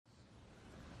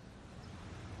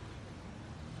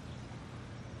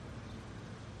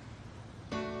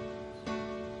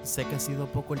Sé que ha sido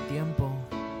poco el tiempo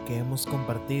que hemos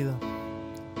compartido,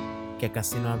 que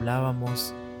casi no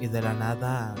hablábamos y de la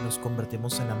nada nos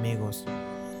convertimos en amigos,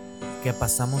 que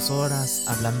pasamos horas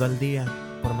hablando al día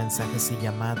por mensajes y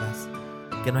llamadas,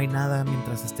 que no hay nada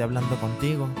mientras esté hablando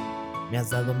contigo. Me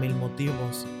has dado 1000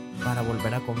 motivos para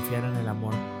volver a confiar en el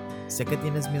amor. Sé que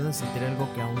tienes miedo de sentir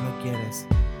algo que aún no quieres,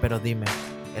 pero dime,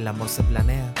 ¿el amor se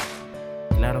planea?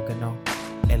 Claro que no,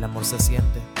 el amor se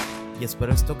siente. Y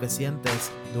espero esto que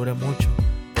sientes dure mucho,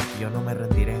 porque yo no me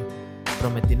rendiré.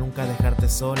 Prometí nunca dejarte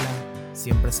sola,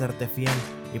 siempre serte fiel,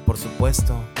 y por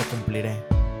supuesto te cumpliré.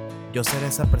 Yo seré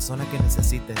esa persona que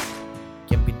necesites,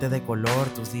 quien pinte de color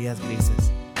tus días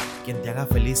grises, quien te haga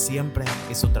feliz siempre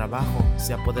y su trabajo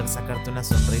sea poder sacarte una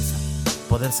sonrisa,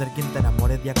 poder ser quien te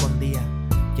enamore día con día,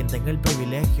 quien tenga el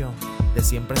privilegio de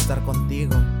siempre estar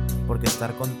contigo, porque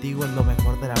estar contigo es lo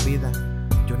mejor de la vida.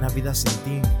 Y una vida sin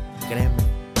ti,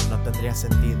 créeme, no tendría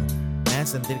sentido. Me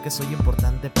hace sentir que soy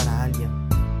importante para alguien,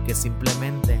 que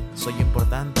simplemente soy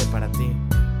importante para ti.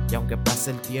 Y aunque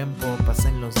pase el tiempo,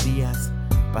 pasen los días,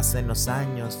 pasen los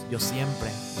años, yo siempre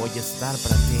voy a estar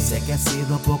para ti. Sé que ha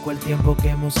sido poco el tiempo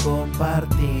que hemos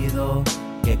compartido,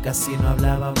 que casi no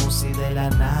hablábamos y de la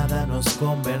nada nos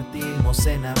convertimos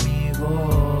en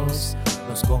amigos.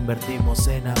 Nos convertimos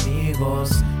en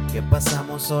amigos, que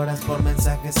pasamos horas por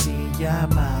mensajes y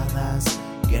llamadas,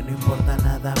 que no importa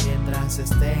nada mientras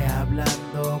esté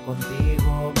hablando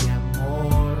contigo, mi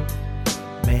amor.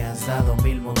 Me has dado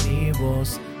 1000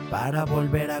 motivos para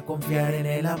volver a confiar en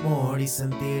el amor y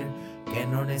sentir que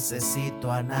no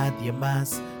necesito a nadie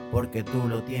más, porque tú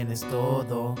lo tienes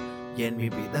todo. Y en mi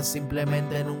vida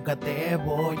simplemente nunca te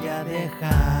voy a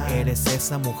dejar. Eres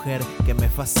esa mujer que me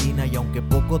fascina, y aunque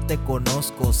poco te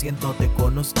conozco, siento te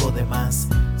conozco de más.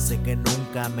 Sé que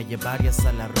nunca me llevarías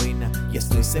a la ruina, y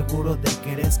estoy seguro de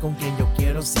que eres con quien yo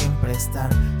quiero siempre estar.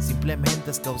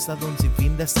 Simplemente has causado un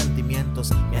sinfín de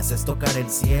sentimientos, me haces tocar el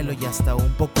cielo y hasta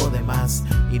un poco de más.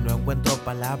 Y no encuentro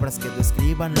palabras que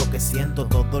describan lo que siento,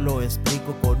 todo lo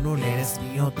explico con un eres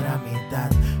mi otra mitad.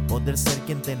 Poder ser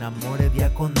quien te enamore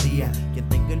día con día, quien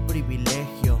tenga el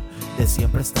privilegio de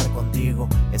siempre estar contigo.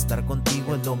 Estar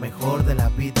contigo es lo mejor de la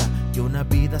vida, y una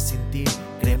vida sin ti,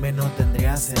 créeme, no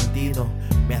tendría sentido.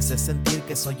 Me hace sentir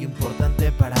que soy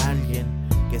importante para alguien,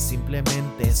 que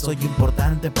simplemente soy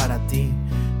importante para ti.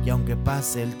 Y aunque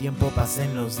pase el tiempo,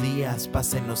 pasen los días,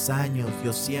 pasen los años,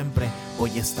 yo siempre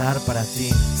voy a estar para ti.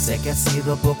 Sé que ha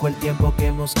sido poco el tiempo que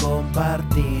hemos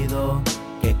compartido,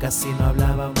 que casi no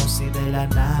hablábamos y de la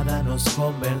nada nos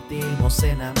convertimos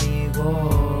en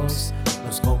amigos.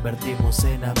 Nos convertimos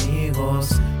en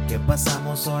amigos, que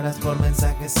pasamos horas por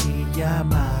mensajes y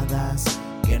llamadas,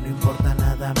 que no importa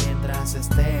nada mientras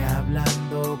esté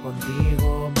hablando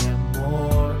contigo, mi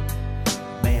amor.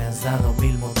 Me has dado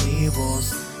 1000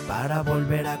 motivos para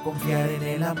volver a confiar en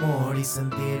el amor y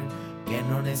sentir que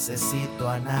no necesito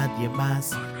a nadie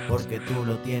más, porque tú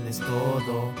lo tienes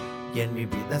todo. Y en mi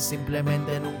vida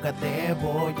simplemente nunca te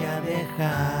voy a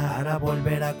dejar, para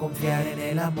volver a confiar en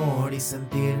el amor y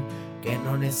sentir que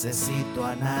no necesito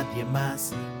a nadie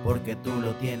más, porque tú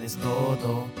lo tienes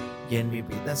todo. Y en mi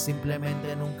vida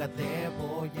simplemente nunca te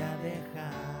voy a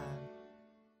dejar.